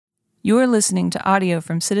You are listening to audio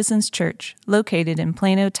from Citizens Church, located in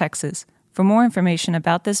Plano, Texas. For more information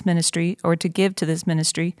about this ministry or to give to this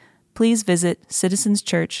ministry, please visit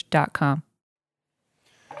citizenschurch.com.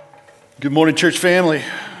 Good morning, church family.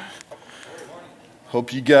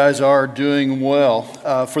 Hope you guys are doing well.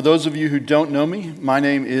 For those of you who don't know me, my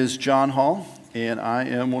name is John Hall, and I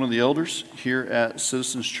am one of the elders here at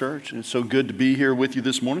Citizens Church. And it's so good to be here with you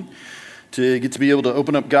this morning, to get to be able to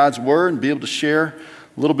open up God's Word and be able to share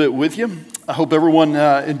a little bit with you. I hope everyone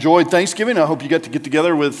enjoyed Thanksgiving. I hope you got to get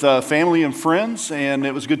together with family and friends, and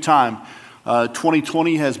it was a good time.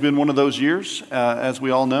 2020 has been one of those years, as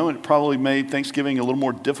we all know, and it probably made Thanksgiving a little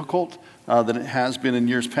more difficult than it has been in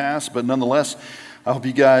years past, but nonetheless, I hope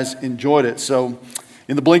you guys enjoyed it. So,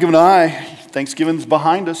 in the blink of an eye, Thanksgiving's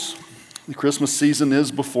behind us. The Christmas season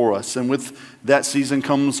is before us, and with that season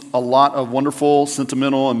comes a lot of wonderful,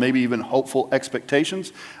 sentimental, and maybe even hopeful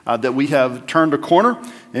expectations that we have turned a corner,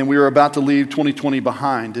 and we are about to leave 2020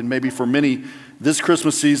 behind. And maybe for many, this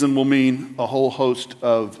Christmas season will mean a whole host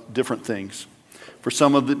of different things. For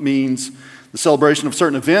some of it means the celebration of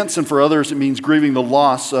certain events, and for others it means grieving the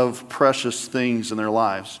loss of precious things in their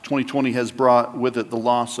lives. 2020 has brought with it the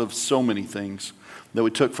loss of so many things that we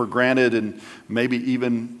took for granted and maybe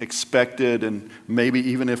even expected, and maybe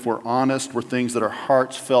even if we're honest, were things that our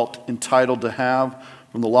hearts felt entitled to have,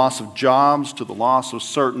 from the loss of jobs to the loss of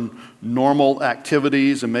certain normal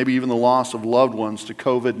activities, and maybe even the loss of loved ones to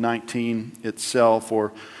COVID-19 itself,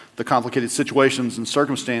 or the complicated situations and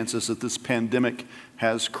circumstances that this pandemic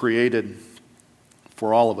has created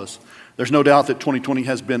for all of us. There's no doubt that 2020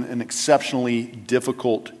 has been an exceptionally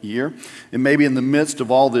difficult year. And maybe in the midst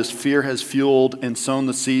of all this, fear has fueled and sown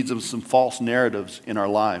the seeds of some false narratives in our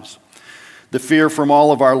lives. The fear from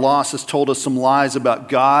all of our loss has told us some lies about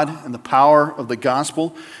God and the power of the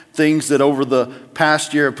gospel, things that over the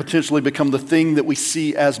past year have potentially become the thing that we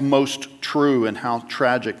see as most true, and how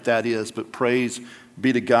tragic that is. But praise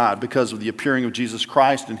be to God, because of the appearing of Jesus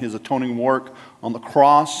Christ and his atoning work on the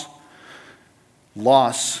cross,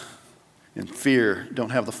 loss and fear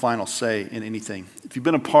don't have the final say in anything. If you've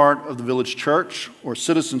been a part of the Village Church or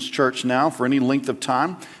Citizens Church now for any length of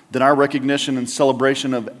time, then our recognition and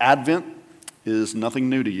celebration of Advent is nothing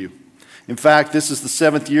new to you. In fact, this is the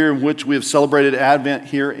 7th year in which we have celebrated Advent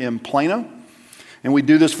here in Plano, and we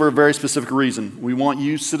do this for a very specific reason. We want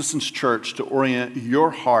you, Citizens Church, to orient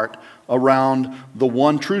your heart around the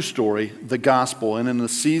one true story, the gospel. And in the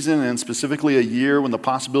season, and specifically a year when the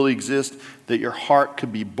possibility exists that your heart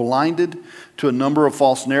could be blinded to a number of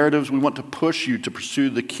false narratives, we want to push you to pursue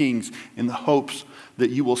the kings in the hopes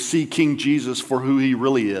that you will see King Jesus for who he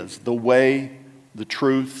really is, the way, the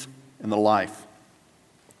truth, and the life.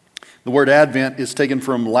 The word Advent is taken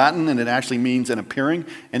from Latin, and it actually means an appearing,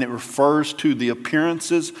 and it refers to the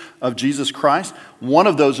appearances of Jesus Christ. One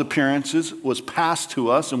of those appearances was passed to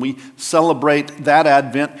us, and we celebrate that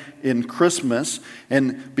Advent in Christmas,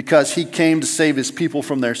 and because he came to save his people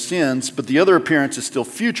from their sins. But the other appearance is still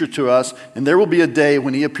future to us, and there will be a day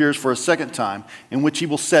when he appears for a second time, in which he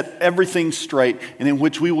will set everything straight, and in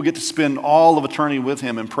which we will get to spend all of eternity with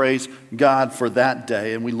him, and praise God for that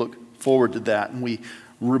day. And we look forward to that, and we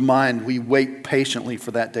wait patiently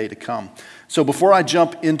for that day to come. So before I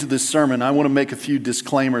jump into this sermon, I want to make a few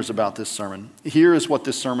disclaimers about this sermon. Here is what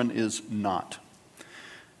this sermon is not.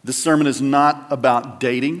 This sermon is not about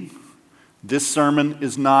dating. This sermon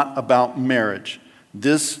is not about marriage.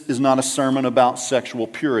 This is not a sermon about sexual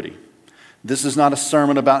purity. This is not a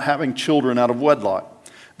sermon about having children out of wedlock.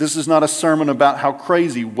 This is not a sermon about how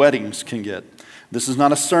crazy weddings can get. This is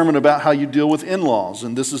not a sermon about how you deal with in-laws,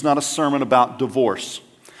 and this is not a sermon about divorce.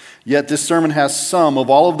 Yet this sermon has some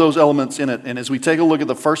of all of those elements in it, and as we take a look at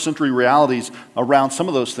the first century realities around some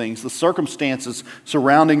of those things, the circumstances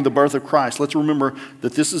surrounding the birth of Christ, let's remember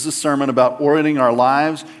that this is a sermon about orienting our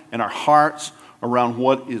lives and our hearts around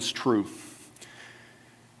what is true.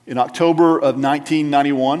 In October of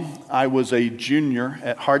 1991, I was a junior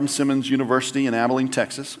at Hardin-Simmons University in Abilene,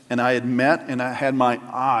 Texas, and I had met and I had my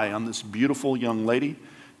eye on this beautiful young lady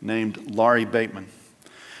named Laurie Bateman.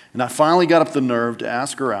 And I finally got up the nerve to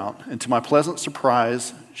ask her out, and to my pleasant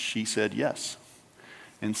surprise, she said yes.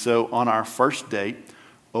 And so on our first date,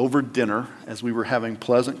 over dinner, as we were having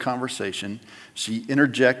pleasant conversation, she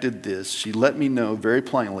interjected this. She let me know very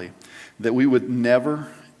plainly that we would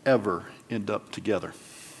never, ever end up together.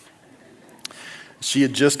 She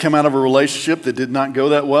had just come out of a relationship that did not go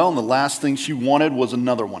that well, and the last thing she wanted was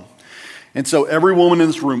another one. And so every woman in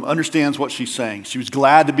this room understands what she's saying. She was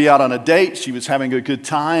glad to be out on a date. She was having a good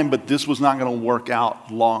time, but this was not going to work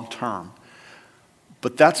out long term.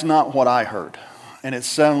 But that's not what I heard. And it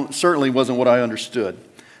certainly wasn't what I understood.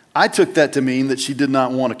 I took that to mean that she did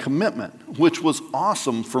not want a commitment, which was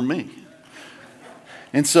awesome for me.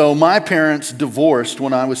 And so my parents divorced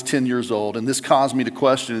when I was 10 years old, and this caused me to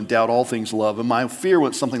question and doubt all things love. And my fear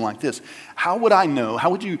was something like this. How would I know? How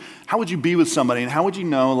would you be with somebody, and how would you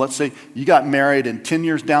know, let's say you got married and 10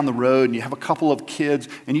 years down the road and you have a couple of kids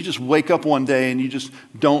and you just wake up one day and you just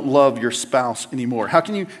don't love your spouse anymore? How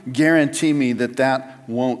can you guarantee me that that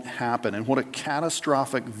won't happen? And what a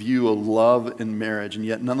catastrophic view of love and marriage. And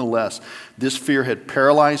yet nonetheless, this fear had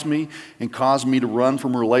paralyzed me and caused me to run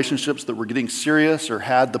from relationships that were getting serious or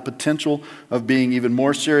had the potential of being even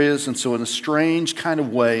more serious. And so in a strange kind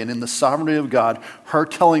of way, and in the sovereignty of God, her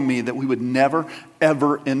telling me that we would never,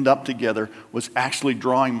 ever end up together was actually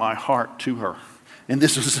drawing my heart to her. And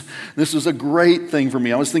this was a great thing for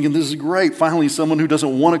me. I was thinking, this is great. Finally, someone who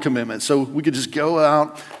doesn't want a commitment. So we could just go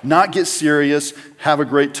out, not get serious, have a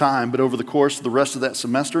great time. But over the course of the rest of that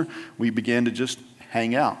semester, we began to just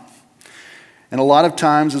hang out. And a lot of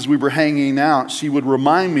times as we were hanging out, she would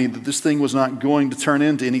remind me that this thing was not going to turn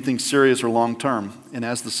into anything serious or long term. And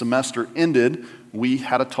as the semester ended, we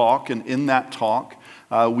had a talk. And in that talk,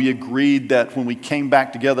 we agreed that when we came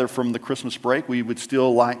back together from the Christmas break, we would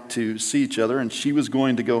still like to see each other. And she was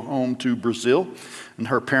going to go home to Brazil, and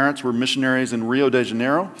her parents were missionaries in Rio de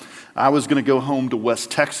Janeiro. I was going to go home to West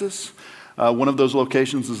Texas. One of those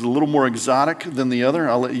locations is a little more exotic than the other.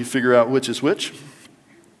 I'll let you figure out which is which.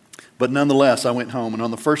 But nonetheless, I went home. And on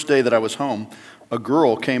the first day that I was home, a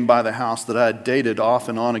girl came by the house that I had dated off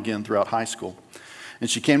and on again throughout high school. And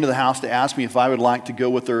she came to the house to ask me if I would like to go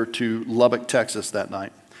with her to Lubbock, Texas that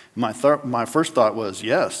night. My first thought was,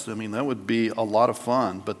 yes. I mean, that would be a lot of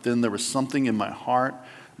fun. But then there was something in my heart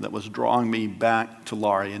that was drawing me back to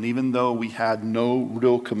Laurie. And even though we had no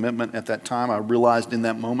real commitment at that time, I realized in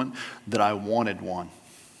that moment that I wanted one.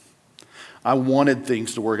 I wanted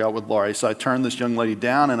things to work out with Laurie. So I turned this young lady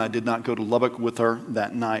down, and I did not go to Lubbock with her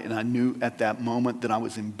that night. And I knew at that moment that I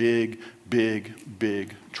was in big, big,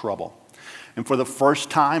 big trouble. And for the first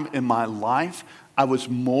time in my life, I was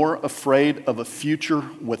more afraid of a future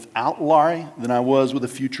without Laurie than I was with a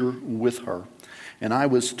future with her. And I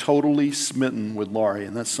was totally smitten with Laurie,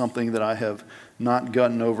 and that's something that I have not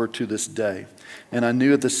gotten over to this day. And I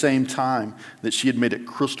knew at the same time that she had made it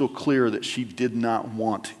crystal clear that she did not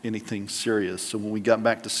want anything serious. So when we got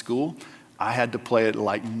back to school, I had to play it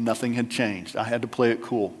like nothing had changed. I had to play it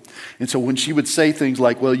cool. And so when she would say things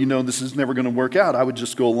like, well, you know, this is never going to work out, I would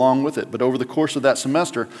just go along with it. But over the course of that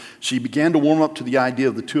semester, she began to warm up to the idea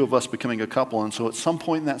of the two of us becoming a couple. And so at some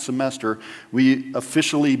point in that semester, we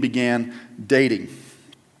officially began dating.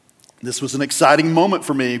 This was an exciting moment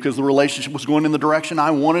for me because the relationship was going in the direction I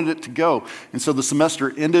wanted it to go. And so the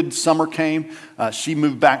semester ended, summer came. She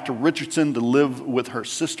moved back to Richardson to live with her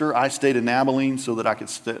sister. I stayed in Abilene so that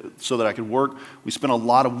I could work. We spent a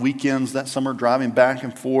lot of weekends that summer driving back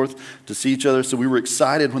and forth to see each other. So we were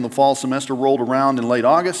excited when the fall semester rolled around in late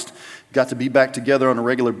August. Got to be back together on a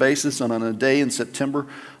regular basis. And on a day in September,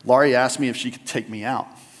 Laurie asked me if she could take me out.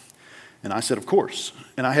 And I said, of course.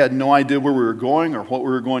 And I had no idea where we were going or what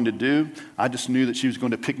we were going to do. I just knew that she was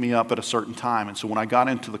going to pick me up at a certain time. And so when I got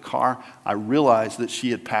into the car, I realized that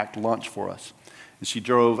she had packed lunch for us. And she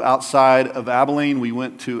drove outside of Abilene. We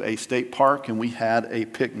went to a state park and we had a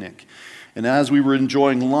picnic. And as we were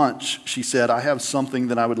enjoying lunch, she said, I have something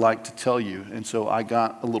that I would like to tell you. And so I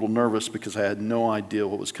got a little nervous because I had no idea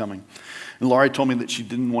what was coming. And Laurie told me that she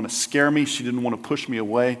didn't want to scare me. She didn't want to push me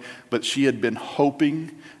away. But she had been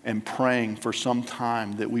hoping and praying for some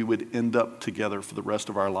time that we would end up together for the rest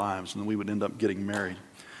of our lives and we would end up getting married.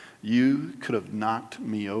 You could have knocked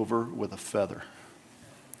me over with a feather.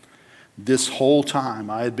 This whole time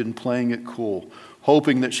I had been playing it cool,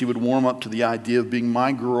 hoping that she would warm up to the idea of being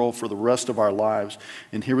my girl for the rest of our lives.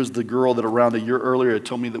 And here was the girl that around a year earlier had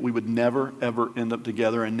told me that we would never, ever end up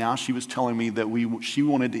together. And now she was telling me that she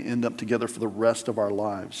wanted to end up together for the rest of our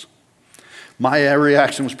lives. My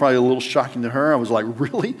reaction was probably a little shocking to her. I was like,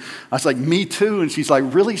 really? I was like, me too. And she's like,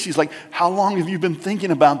 really? She's like, how long have you been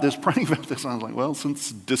thinking about this, praying about this? And I was like, well,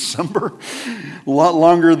 since December, a lot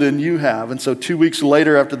longer than you have. And so 2 weeks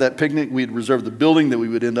later after that picnic, we had reserved the building that we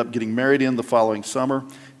would end up getting married in the following summer.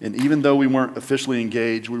 And even though we weren't officially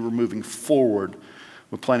engaged, we were moving forward.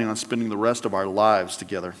 We're planning on spending the rest of our lives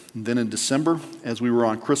together. And then in December, as we were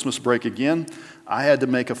on Christmas break again, I had to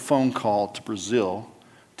make a phone call to Brazil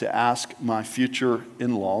to ask my future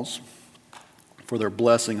in-laws for their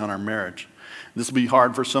blessing on our marriage. This will be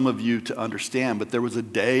hard for some of you to understand, but there was a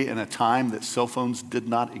day and a time that cell phones did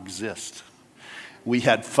not exist. We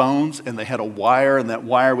had phones, and they had a wire, and that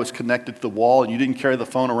wire was connected to the wall, and you didn't carry the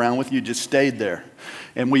phone around with you, it just stayed there.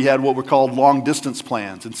 And we had what were called long distance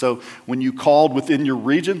plans. And so when you called within your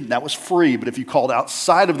region, that was free. But if you called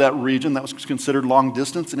outside of that region, that was considered long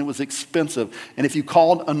distance, and it was expensive. And if you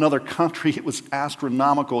called another country, it was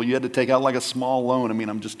astronomical. You had to take out like a small loan. I mean,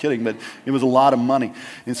 I'm just kidding, but it was a lot of money.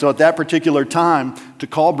 And so at that particular time, to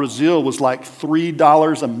call Brazil was like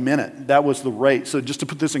 $3 a minute. That was the rate. So just to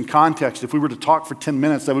put this in context, if we were to talk for 10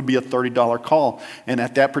 minutes, that would be a $30 call. And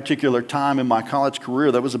at that particular time in my college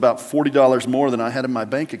career, that was about $40 more than I had in my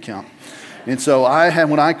bank account. And so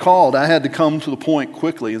when I called, I had to come to the point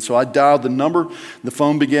quickly. And so I dialed the number. The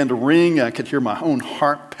phone began to ring. I could hear my own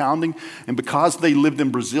heart pounding. And because they lived in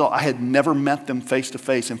Brazil, I had never met them face to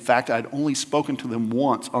face. In fact, I'd only spoken to them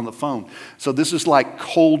once on the phone. So this is like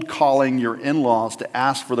cold calling your in-laws to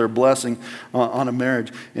ask for their blessing on a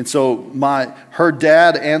marriage. And so her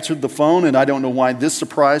dad answered the phone, and I don't know why this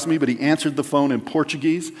surprised me, but he answered the phone in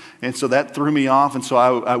Portuguese. And so that threw me off. And so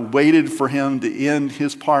I waited for him to end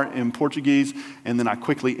his part in Portuguese. And then I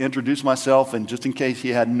quickly introduced myself, and just in case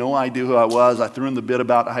he had no idea who I was, I threw in the bit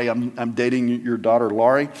about, hey, I'm dating your daughter,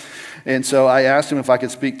 Laurie. And so I asked him if I could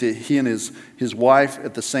speak to he and his wife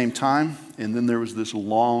at the same time, and then there was this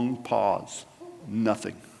long pause,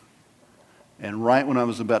 nothing. And right when I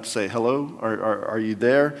was about to say, hello, are you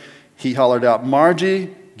there? He hollered out,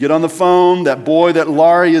 Margie, get on the phone. That boy that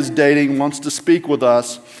Laurie is dating wants to speak with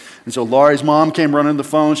us. And so Laurie's mom came running to the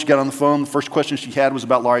phone. She got on the phone. The first question she had was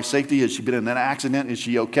about Laurie's safety. Has she been in an accident? Is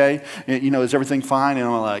she okay? And, is everything fine? And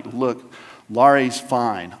I'm like, look, Laurie's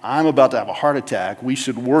fine. I'm about to have a heart attack. We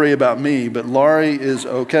should worry about me, but Laurie is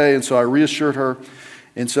okay. And so I reassured her.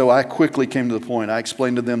 And so I quickly came to the point. I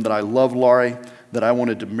explained to them that I love Laurie, that I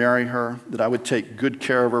wanted to marry her, that I would take good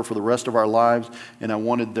care of her for the rest of our lives, and I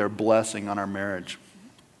wanted their blessing on our marriage.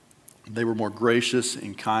 They were more gracious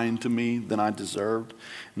and kind to me than I deserved,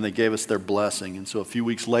 and they gave us their blessing. And so a few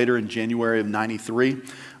weeks later, in January of '93,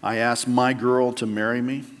 I asked my girl to marry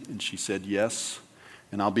me, and she said yes,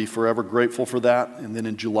 and I'll be forever grateful for that. And then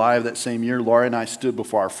in July of that same year, Laurie and I stood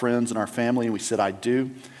before our friends and our family, and we said, I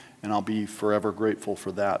do, and I'll be forever grateful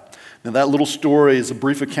for that. Now, that little story is a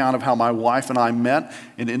brief account of how my wife and I met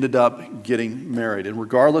and ended up getting married. And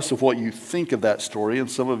regardless of what you think of that story,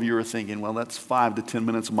 and some of you are thinking, well, that's 5 to 10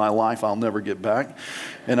 minutes of my life I'll never get back.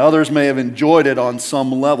 And others may have enjoyed it on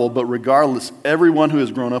some level, but regardless, everyone who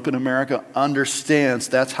has grown up in America understands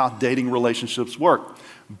that's how dating relationships work.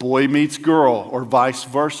 Boy meets girl, or vice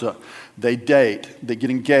versa. They date, they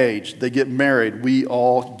get engaged, they get married. We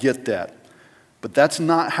all get that. But that's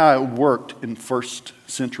not how it worked in first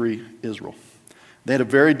century Israel. They had a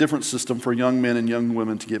very different system for young men and young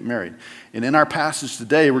women to get married. And in our passage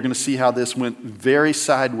today, we're going to see how this went very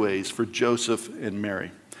sideways for Joseph and Mary.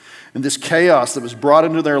 And this chaos that was brought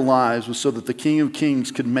into their lives was so that the King of Kings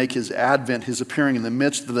could make his advent, his appearing in the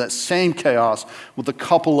midst of that same chaos with a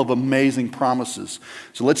couple of amazing promises.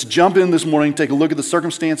 So let's jump in this morning, take a look at the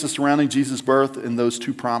circumstances surrounding Jesus' birth and those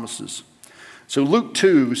two promises. So Luke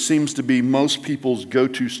 2 seems to be most people's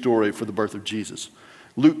go-to story for the birth of Jesus.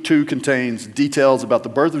 Luke 2 contains details about the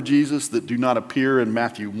birth of Jesus that do not appear in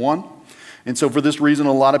Matthew 1. And so for this reason,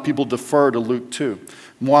 a lot of people defer to Luke 2.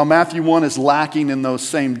 And while Matthew 1 is lacking in those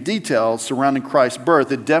same details surrounding Christ's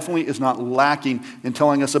birth, it definitely is not lacking in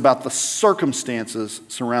telling us about the circumstances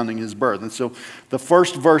surrounding his birth. And so the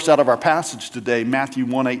first verse out of our passage today, Matthew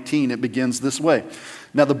 1:18, it begins this way.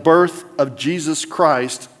 Now the birth of Jesus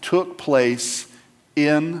Christ took place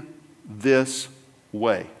in this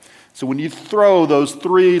way. So when you throw those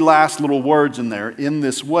 3 last little words in there, in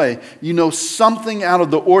this way, you know something out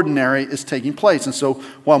of the ordinary is taking place. And so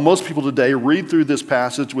while most people today read through this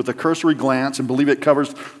passage with a cursory glance and believe it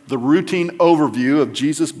covers the routine overview of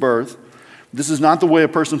Jesus' birth, this is not the way a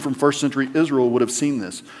person from first century Israel would have seen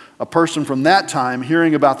this. A person from that time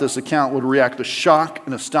hearing about this account would react to shock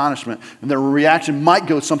and astonishment. And their reaction might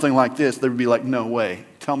go something like this. They would be like, no way.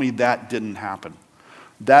 Tell me that didn't happen.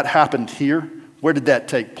 That happened here. Where did that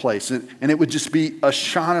take place? And it would just be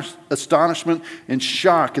astonishment and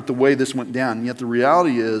shock at the way this went down. And yet the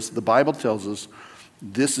reality is, the Bible tells us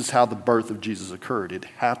this is how the birth of Jesus occurred. It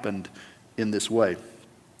happened in this way.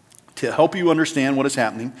 To help you understand what is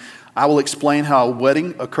happening, I will explain how a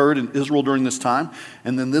wedding occurred in Israel during this time,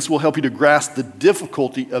 and then this will help you to grasp the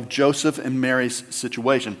difficulty of Joseph and Mary's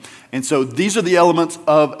situation. And so these are the elements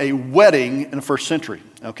of a wedding in the first century,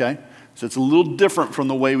 okay? So it's a little different from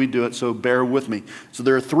the way we do it, so bear with me. So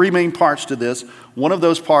there are 3 main parts to this. One of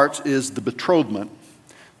those parts is the betrothment.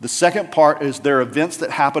 The second part is there are events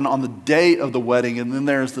that happen on the day of the wedding, and then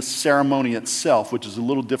there's the ceremony itself, which is a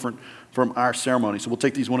little different from our ceremony. So we'll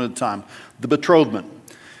take these one at a time. The betrothment.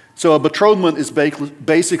 So a betrothment is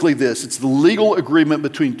basically this. It's the legal agreement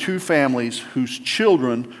between two families whose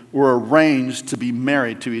children were arranged to be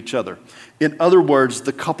married to each other. In other words,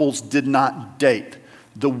 the couples did not date.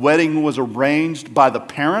 The wedding was arranged by the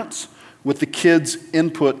parents with the kids'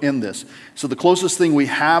 input in this. So the closest thing we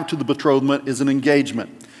have to the betrothment is an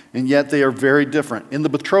engagement, and yet they are very different. In the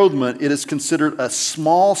betrothment, it is considered a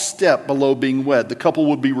small step below being wed. The couple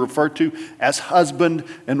would be referred to as husband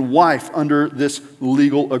and wife under this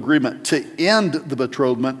legal agreement. To end the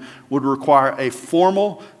betrothment would require a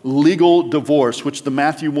formal legal divorce, which the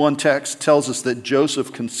Matthew 1 text tells us that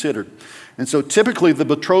Joseph considered. And so typically the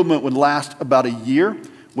betrothment would last about a year,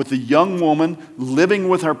 with the young woman living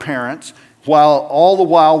with her parents,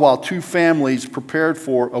 while two families prepared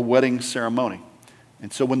for a wedding ceremony.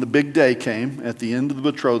 And so when the big day came at the end of the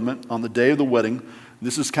betrothment, on the day of the wedding,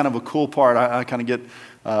 this is kind of a cool part. I kind of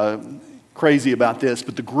get crazy about this.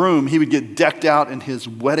 But the groom, he would get decked out in his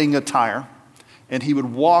wedding attire, and he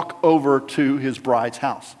would walk over to his bride's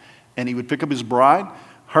house. And he would pick up his bride,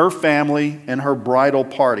 her family, and her bridal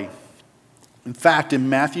party. In fact, in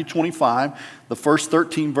Matthew 25, the first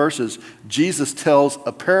 13 verses, Jesus tells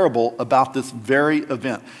a parable about this very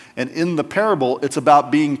event. And in the parable, it's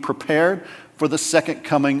about being prepared for the second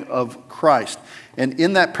coming of Christ. And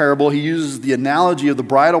in that parable, he uses the analogy of the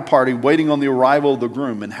bridal party waiting on the arrival of the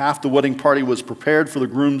groom. And half the wedding party was prepared for the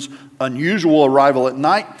groom's unusual arrival at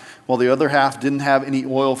night, while the other half didn't have any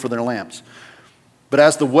oil for their lamps. But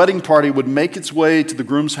as the wedding party would make its way to the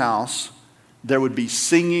groom's house, there would be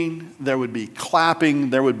singing, there would be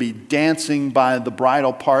clapping, there would be dancing by the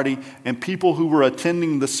bridal party, and people who were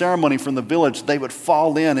attending the ceremony from the village, they would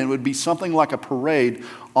fall in, and it would be something like a parade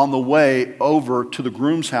on the way over to the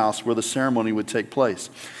groom's house where the ceremony would take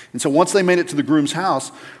place. And so once they made it to the groom's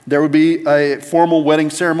house, there would be a formal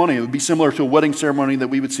wedding ceremony. It would be similar to a wedding ceremony that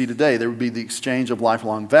we would see today. There would be the exchange of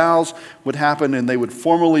lifelong vows would happen, and they would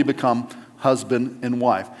formally become husband and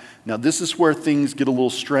wife. Now, this is where things get a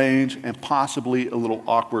little strange and possibly a little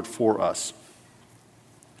awkward for us.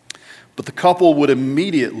 But the couple would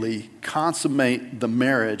immediately consummate the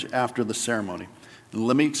marriage after the ceremony. And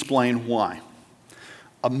let me explain why.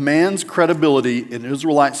 A man's credibility in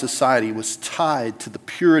Israelite society was tied to the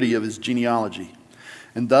purity of his genealogy.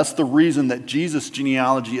 And thus the reason that Jesus'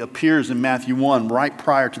 genealogy appears in Matthew 1 right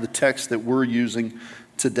prior to the text that we're using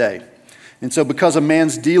today. And so because a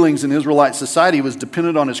man's dealings in Israelite society was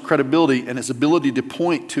dependent on his credibility and his ability to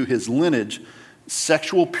point to his lineage,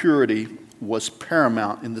 sexual purity was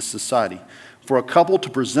paramount in this society. For a couple to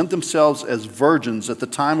present themselves as virgins at the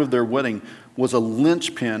time of their wedding was a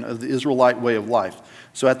linchpin of the Israelite way of life.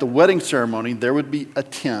 So at the wedding ceremony, there would be a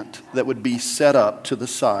tent that would be set up to the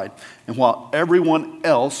side. And while everyone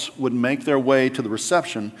else would make their way to the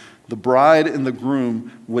reception, the bride and the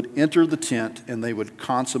groom would enter the tent and they would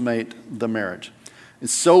consummate the marriage. And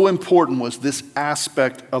so important was this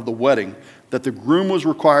aspect of the wedding that the groom was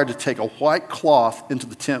required to take a white cloth into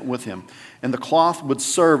the tent with him. And the cloth would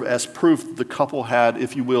serve as proof that the couple had,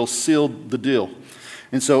 if you will, sealed the deal.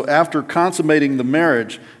 And so after consummating the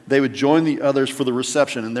marriage, they would join the others for the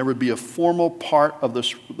reception. And there would be a formal part of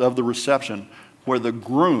the reception where the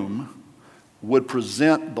groom would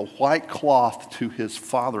present the white cloth to his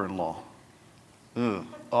father-in-law.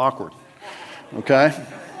 Awkward. Okay?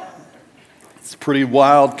 It's a pretty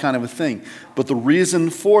wild kind of a thing. But the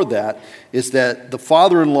reason for that is that the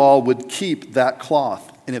father-in-law would keep that cloth.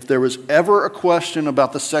 And if there was ever a question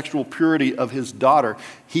about the sexual purity of his daughter,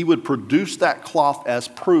 he would produce that cloth as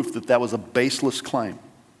proof that that was a baseless claim.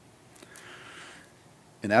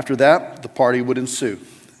 And after that, the party would ensue.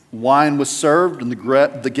 Wine was served, and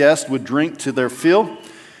the guests would drink to their fill.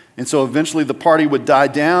 And so eventually the party would die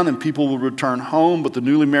down and people would return home, but the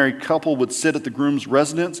newly married couple would sit at the groom's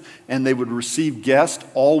residence and they would receive guests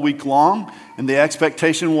all week long. And the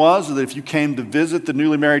expectation was that if you came to visit the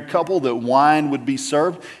newly married couple, that wine would be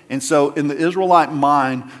served. And so in the Israelite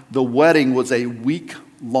mind, the wedding was a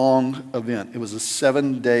week-long event. It was a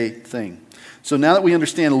 7-day thing. So now that we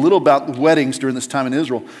understand a little about weddings during this time in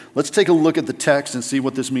Israel, let's take a look at the text and see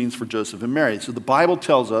what this means for Joseph and Mary. So the Bible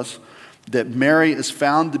tells us that Mary is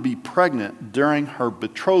found to be pregnant during her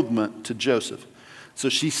betrothment to Joseph. So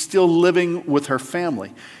she's still living with her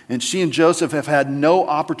family. And she and Joseph have had no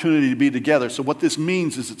opportunity to be together. So what this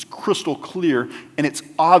means is it's crystal clear and it's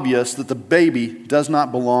obvious that the baby does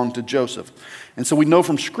not belong to Joseph. And so we know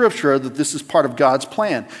from Scripture that this is part of God's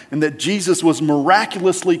plan and that Jesus was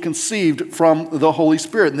miraculously conceived from the Holy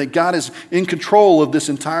Spirit and that God is in control of this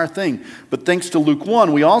entire thing. But thanks to Luke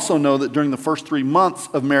 1, we also know that during the first 3 months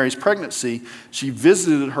of Mary's pregnancy, she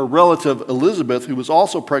visited her relative Elizabeth, who was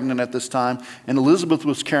also pregnant at this time, and Elizabeth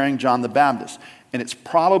was carrying John the Baptist. And it's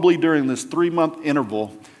probably during this 3-month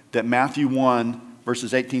interval that Matthew 1,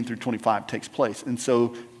 verses 18 through 25 takes place. And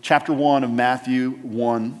so chapter 1 of Matthew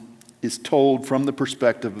 1 is told from the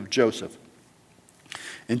perspective of Joseph.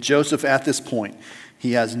 And Joseph, at this point,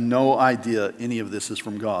 he has no idea any of this is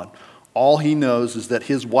from God. All he knows is that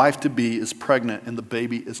his wife-to-be is pregnant and the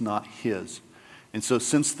baby is not his. And so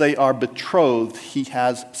since they are betrothed, he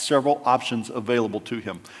has several options available to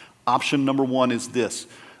him. Option number 1 is this.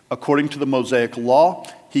 According to the Mosaic law,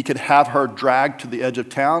 he could have her dragged to the edge of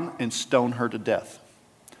town and stone her to death.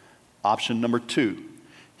 Option number 2,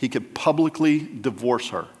 he could publicly divorce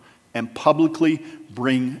her and publicly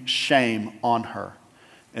bring shame on her.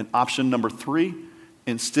 And option number 3,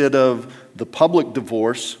 instead of the public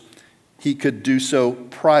divorce, he could do so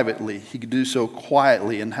privately. He could do so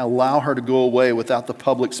quietly and allow her to go away without the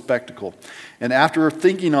public spectacle. And after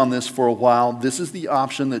thinking on this for a while, this is the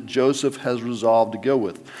option that Joseph has resolved to go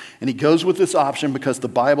with. And he goes with this option because the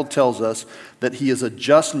Bible tells us that he is a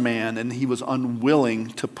just man and he was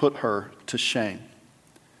unwilling to put her to shame.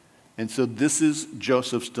 And so this is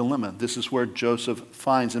Joseph's dilemma. This is where Joseph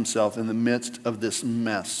finds himself in the midst of this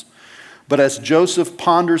mess. But as Joseph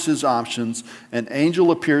ponders his options, an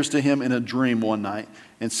angel appears to him in a dream one night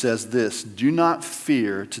and says this, "Do not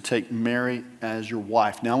fear to take Mary as your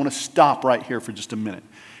wife." Now I want to stop right here for just a minute.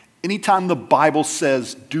 Anytime the Bible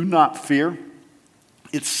says do not fear,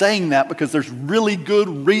 it's saying that because there's really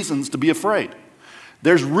good reasons to be afraid.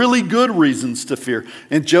 There's really good reasons to fear.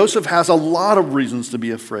 And Joseph has a lot of reasons to be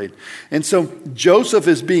afraid. And so Joseph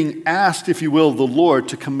is being asked, if you will, of the Lord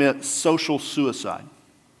to commit social suicide.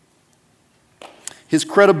 His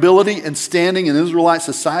credibility and standing in Israelite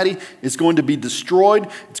society is going to be destroyed.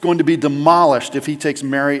 It's going to be demolished if he takes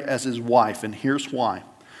Mary as his wife. And here's why.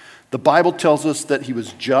 The Bible tells us that he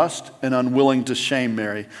was just and unwilling to shame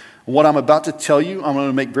Mary. What I'm about to tell you, I'm going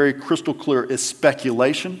to make very crystal clear, is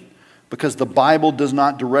speculation, because the Bible does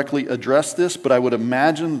not directly address this, but I would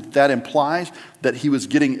imagine that implies that he was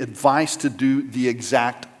getting advice to do the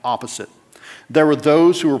exact opposite. There were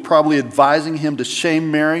those who were probably advising him to shame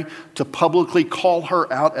Mary, to publicly call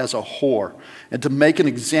her out as a whore, and to make an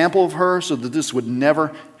example of her so that this would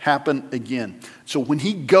never happen again. So when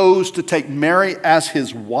he goes to take Mary as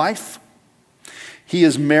his wife, he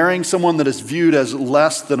is marrying someone that is viewed as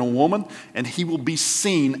less than a woman, and he will be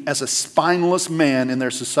seen as a spineless man in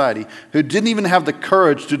their society who didn't even have the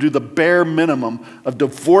courage to do the bare minimum of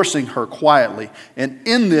divorcing her quietly. And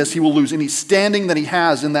in this, he will lose any standing that he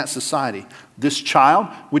has in that society. This child,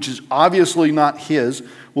 which is obviously not his,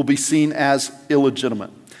 will be seen as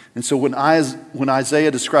illegitimate. And so when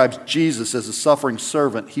Isaiah describes Jesus as a suffering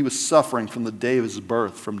servant, he was suffering from the day of his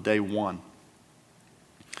birth, from day one.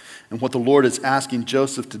 And what the Lord is asking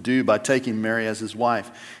Joseph to do by taking Mary as his wife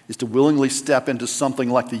is to willingly step into something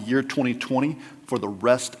like the year 2020 for the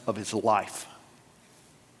rest of his life.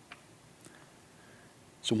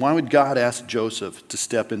 So why would God ask Joseph to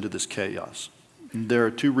step into this chaos? And there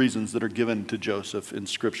are 2 reasons that are given to Joseph in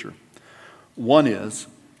Scripture. One is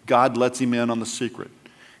God lets him in on the secret.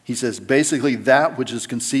 He says basically that which is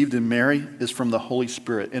conceived in Mary is from the Holy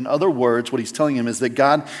Spirit. In other words, what he's telling him is that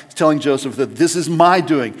God is telling Joseph that this is my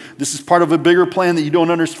doing. This is part of a bigger plan that you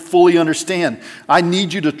don't fully understand. I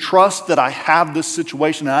need you to trust that I have this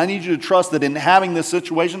situation. And I need you to trust that in having this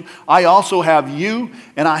situation, I also have you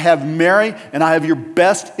and I have Mary and I have your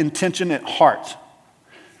best intention at heart.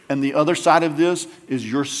 And the other side of this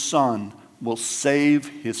is your son will save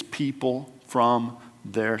his people from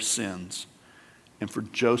their sins. And for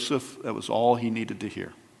Joseph, that was all he needed to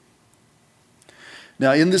hear.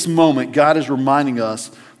 Now, in this moment, God is reminding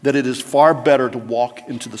us that it is far better to walk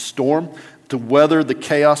into the storm, to weather the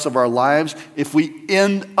chaos of our lives, if we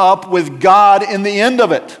end up with God in the end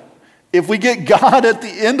of it. If we get God at the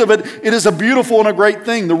end of it, it is a beautiful and a great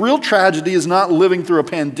thing. The real tragedy is not living through a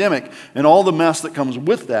pandemic and all the mess that comes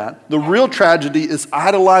with that. The real tragedy is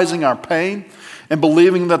idolizing our pain and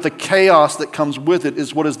believing that the chaos that comes with it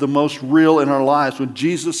is what is the most real in our lives, when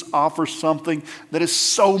Jesus offers something that is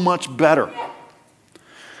so much better.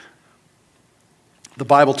 The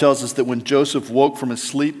Bible tells us that when Joseph woke from his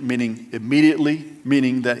sleep, meaning immediately,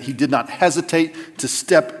 meaning that he did not hesitate to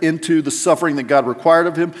step into the suffering that God required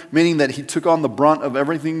of him, meaning that he took on the brunt of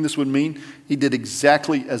everything this would mean, he did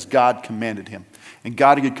exactly as God commanded him. And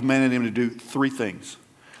God had commanded him to do 3 things.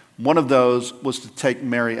 One of those was to take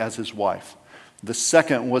Mary as his wife. The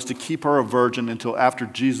second was to keep her a virgin until after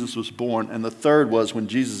Jesus was born. And the third was, when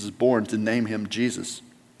Jesus is born, to name him Jesus.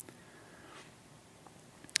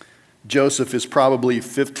 Joseph is probably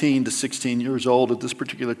 15 to 16 years old at this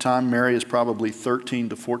particular time. Mary is probably 13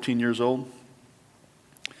 to 14 years old.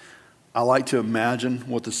 I like to imagine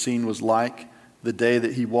what the scene was like the day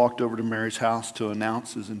that he walked over to Mary's house to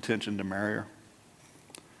announce his intention to marry her.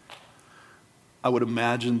 I would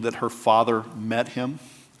imagine that her father met him.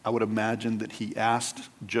 I would imagine that he asked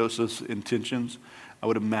Joseph's intentions. I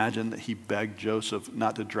would imagine that he begged Joseph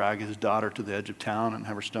not to drag his daughter to the edge of town and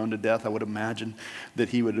have her stoned to death. I would imagine that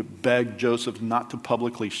he would beg Joseph not to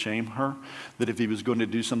publicly shame her, that if he was going to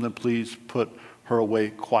do something, please put her away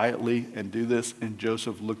quietly and do this. And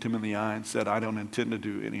Joseph looked him in the eye and said, I don't intend to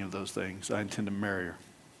do any of those things. I intend to marry her.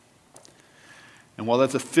 And while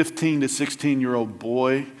that's a 15 to 16-year-old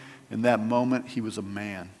boy, in that moment, he was a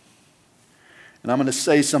man. And I'm going to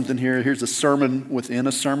say something here. Here's a sermon within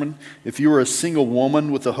a sermon. If you were a single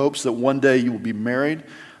woman with the hopes that one day you will be married,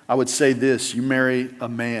 I would say this: you marry a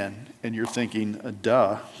man. And you're thinking,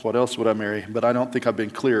 duh, what else would I marry? But I don't think I've been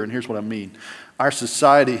clear, and here's what I mean. Our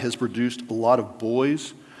society has produced a lot of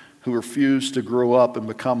boys who refuse to grow up and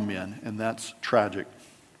become men, and that's tragic.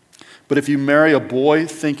 But if you marry a boy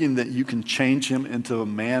thinking that you can change him into a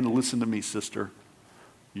man, listen to me, sister,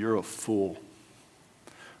 you're a fool.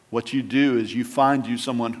 What you do is you find you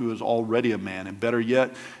someone who is already a man, and better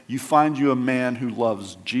yet, you find you a man who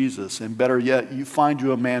loves Jesus, and better yet, you find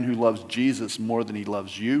you a man who loves Jesus more than he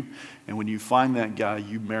loves you, and when you find that guy,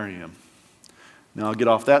 you marry him. Now I'll get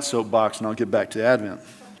off that soapbox and I'll get back to Advent.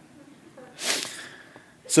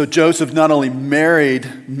 So Joseph not only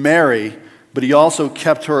married Mary, but he also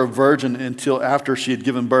kept her a virgin until after she had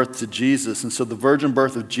given birth to Jesus. And so the virgin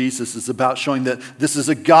birth of Jesus is about showing that this is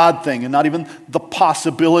a God thing and not even the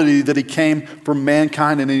possibility that he came from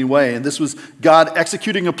mankind in any way. And this was God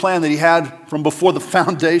executing a plan that he had from before the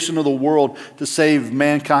foundation of the world to save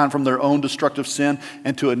mankind from their own destructive sin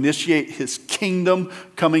and to initiate his kingdom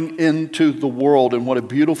coming into the world. And what a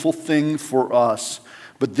beautiful thing for us.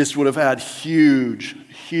 But this would have had huge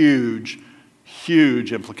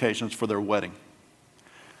implications for their wedding.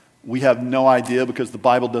 We have no idea, because the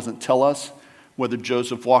Bible doesn't tell us, whether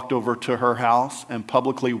Joseph walked over to her house and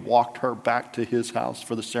publicly walked her back to his house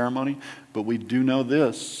for the ceremony. But we do know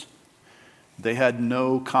this: they had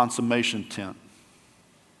no consummation tent.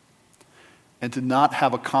 And to not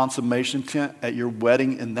have a consummation tent at your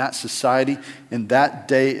wedding in that society, in that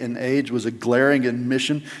day and age, was a glaring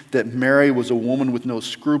admission that Mary was a woman with no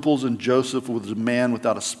scruples and Joseph was a man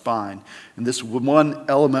without a spine. And this one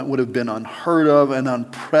element would have been unheard of and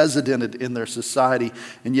unprecedented in their society.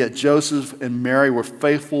 And yet Joseph and Mary were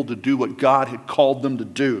faithful to do what God had called them to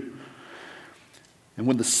do. And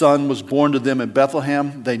when the son was born to them in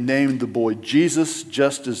Bethlehem, they named the boy Jesus,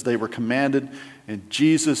 just as they were commanded. And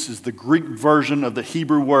Jesus is the Greek version of the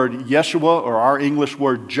Hebrew word Yeshua, or our English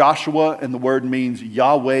word Joshua, and the word means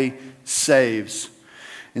Yahweh saves.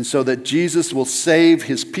 And so that Jesus will save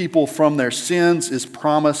his people from their sins is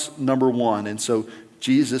promise number one. And so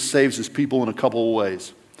Jesus saves his people in a couple of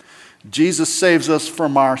ways. Jesus saves us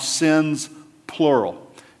from our sins,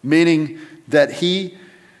 plural, meaning that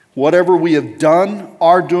whatever we have done,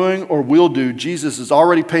 are doing, or will do, Jesus has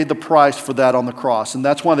already paid the price for that on the cross. And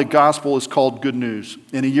that's why the gospel is called good news.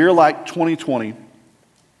 In a year like 2020,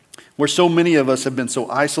 where so many of us have been so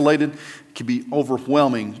isolated, it can be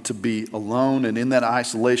overwhelming to be alone, and in that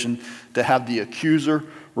isolation, to have the accuser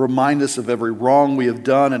remind us of every wrong we have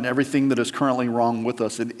done and everything that is currently wrong with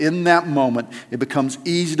us. And in that moment, it becomes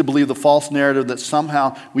easy to believe the false narrative that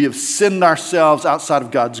somehow we have sinned ourselves outside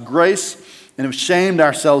of God's grace and have shamed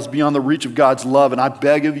ourselves beyond the reach of God's love. And I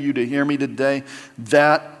beg of you to hear me today,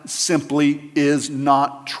 that simply is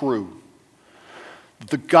not true.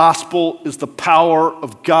 The gospel is the power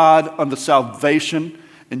of God unto salvation,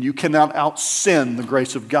 and you cannot out-sin the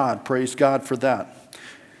grace of God. Praise God for that.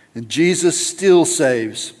 And Jesus still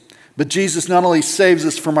saves. But Jesus not only saves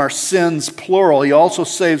us from our sins, plural, he also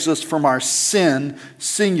saves us from our sin,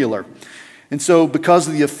 singular. And so because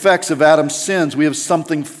of the effects of Adam's sins, we have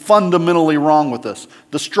something fundamentally wrong with us.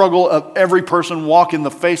 The struggle of every person walking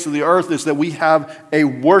the face of the earth is that we have a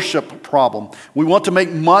worship problem. We want to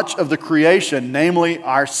make much of the creation, namely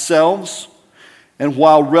ourselves, and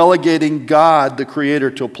while relegating God, the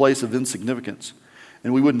Creator, to a place of insignificance.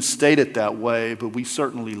 And we wouldn't state it that way, but we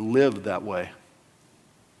certainly live that way.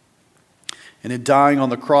 And in dying on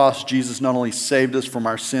the cross, Jesus not only saved us from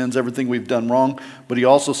our sins, everything we've done wrong, but he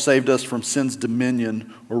also saved us from sin's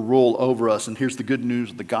dominion or rule over us. And here's the good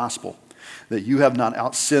news of the gospel. that you have not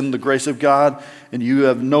outsinned the grace of God, and you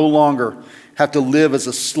have no longer have to live as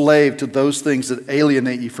a slave to those things that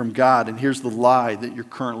alienate you from God. And here's the lie that you're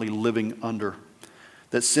currently living under.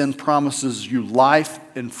 That sin promises you life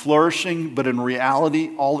and flourishing, but in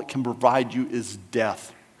reality, all it can provide you is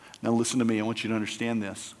death. Now listen to me, I want you to understand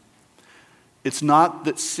this. It's not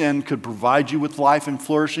that sin could provide you with life and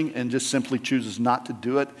flourishing and just simply chooses not to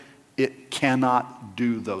do it. It cannot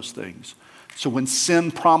do those things. So when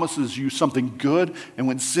sin promises you something good and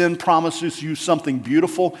when sin promises you something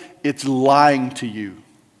beautiful, it's lying to you.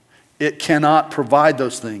 It cannot provide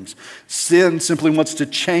those things. Sin simply wants to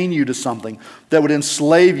chain you to something that would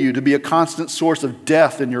enslave you to be a constant source of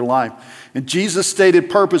death in your life. And Jesus' stated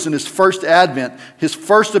purpose in his first advent, his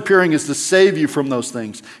first appearing, is to save you from those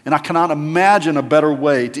things. And I cannot imagine a better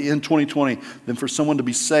way to end 2020 than for someone to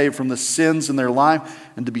be saved from the sins in their life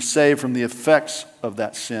and to be saved from the effects of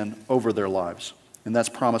that sin over their lives. And that's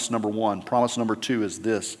promise number one. Promise number two is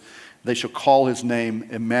this: they shall call his name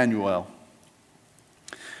Emmanuel.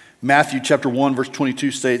 Matthew chapter 1 verse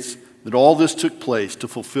 22 states that all this took place to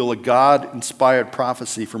fulfill a God-inspired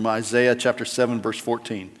prophecy from Isaiah chapter 7 verse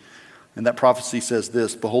 14. And that prophecy says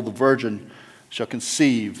this: behold, the virgin shall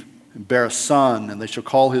conceive and bear a son, and they shall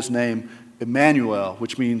call his name Emmanuel,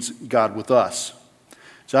 which means God with us.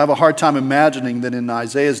 So I have a hard time imagining that in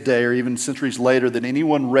Isaiah's day, or even centuries later, that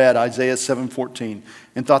anyone read Isaiah 7:14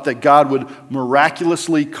 and thought that God would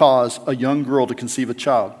miraculously cause a young girl to conceive a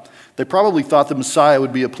child. They probably thought the Messiah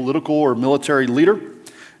would be a political or military leader,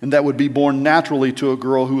 and that would be born naturally to a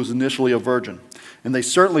girl who was initially a virgin. And they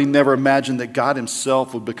certainly never imagined that God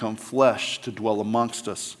himself would become flesh to dwell amongst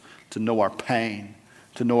us, to know our pain,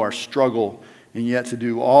 to know our struggle, and yet to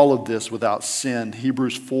do all of this without sin.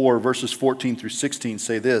 Hebrews 4 verses 14 through 16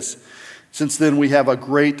 say this: since then we have a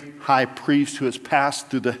great high priest who has passed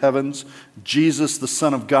through the heavens, Jesus the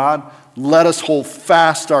Son of God. Let us hold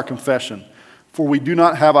fast our confession. For we do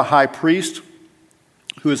not have a high priest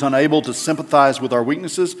who is unable to sympathize with our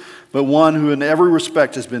weaknesses, but one who in every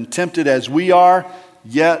respect has been tempted as we are,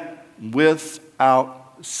 yet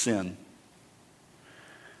without sin.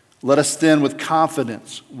 Let us then with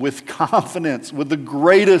confidence, with the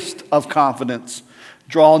greatest of confidence,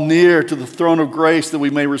 draw near to the throne of grace that we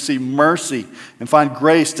may receive mercy and find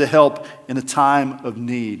grace to help in a time of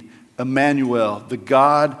need. Emmanuel, the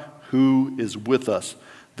God who is with us.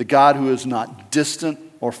 The God who is not distant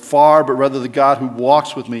or far, but rather the God who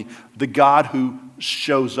walks with me, the God who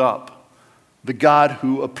shows up, the God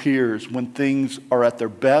who appears when things are at their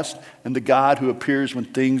best, and the God who appears when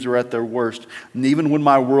things are at their worst. And even when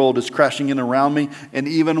my world is crashing in around me, and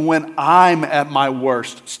even when I'm at my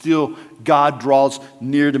worst, still God draws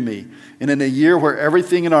near to me. And in a year where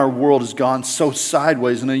everything in our world has gone so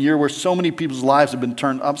sideways, in a year where so many people's lives have been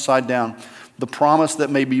turned upside down, the promise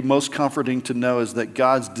that may be most comforting to know is that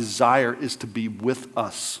God's desire is to be with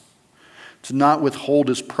us, to not withhold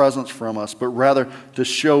his presence from us, but rather to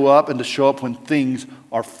show up and to show up when things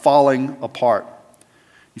are falling apart.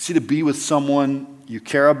 You see, to be with someone you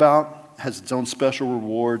care about has its own special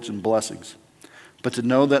rewards and blessings. But to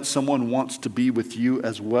know that someone wants to be with you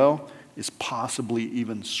as well is possibly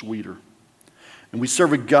even sweeter. And we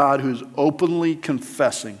serve a God who is openly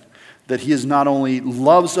confessing that he is not only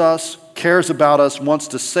loves us, cares about us, wants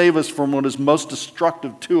to save us from what is most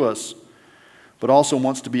destructive to us, but also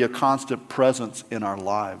wants to be a constant presence in our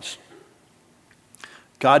lives.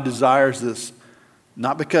 God desires this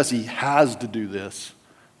not because he has to do this,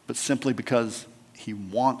 but simply because he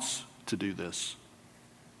wants to do this.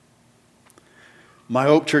 My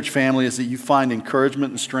hope, church family, is that you find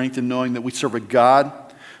encouragement and strength in knowing that we serve a God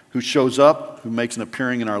who shows up, who makes an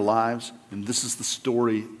appearing in our lives. And this is the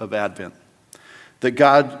story of Advent. That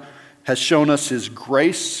God has shown us his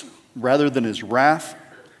grace rather than his wrath,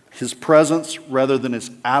 his presence rather than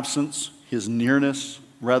his absence, his nearness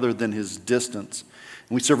rather than his distance.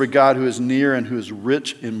 And we serve a God who is near and who is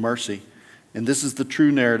rich in mercy. And this is the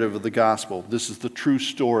true narrative of the gospel. This is the true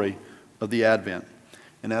story of the Advent.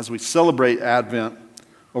 And as we celebrate Advent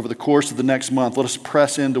over the course of the next month, let us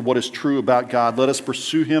press into what is true about God. Let us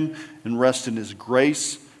pursue him and rest in his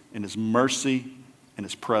grace, in his mercy, and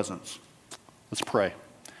his presence. Let's pray.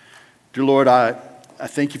 Dear Lord, I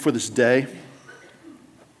thank you for this day.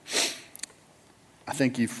 I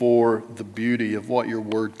thank you for the beauty of what your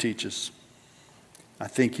word teaches. I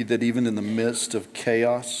thank you that even in the midst of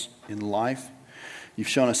chaos in life, you've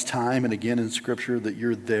shown us time and again in Scripture that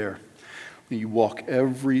you're there. You walk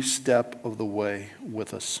every step of the way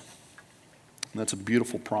with us. And that's a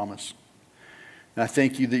beautiful promise. And I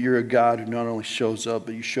thank you that you're a God who not only shows up,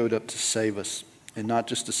 but you showed up to save us. And not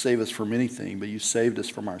just to save us from anything, but you saved us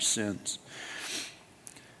from our sins.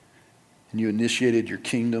 and you initiated your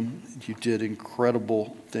kingdom. You did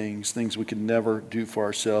incredible things we could never do for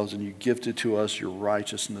ourselves, and you gifted to us your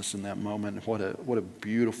righteousness in that moment. What a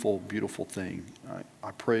beautiful, beautiful thing.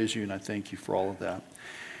 I praise you and I thank you for all of that.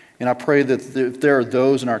 And I pray that if there are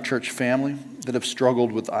those in our church family that have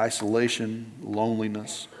struggled with isolation,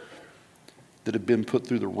 loneliness, that have been put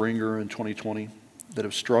through the ringer in 2020, that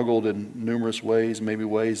have struggled in numerous ways, maybe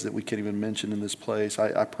ways that we can't even mention in this place,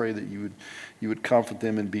 I pray that you would comfort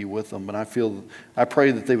them and be with them. And I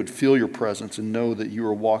pray that they would feel your presence and know that you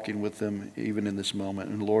are walking with them even in this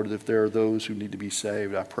moment. And Lord, if there are those who need to be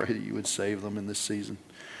saved, I pray that you would save them in this season.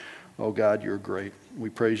 Oh God, you're great. We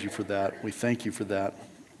praise you for that. We thank you for that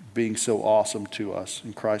being so awesome to us.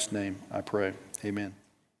 In Christ's name, I pray. Amen.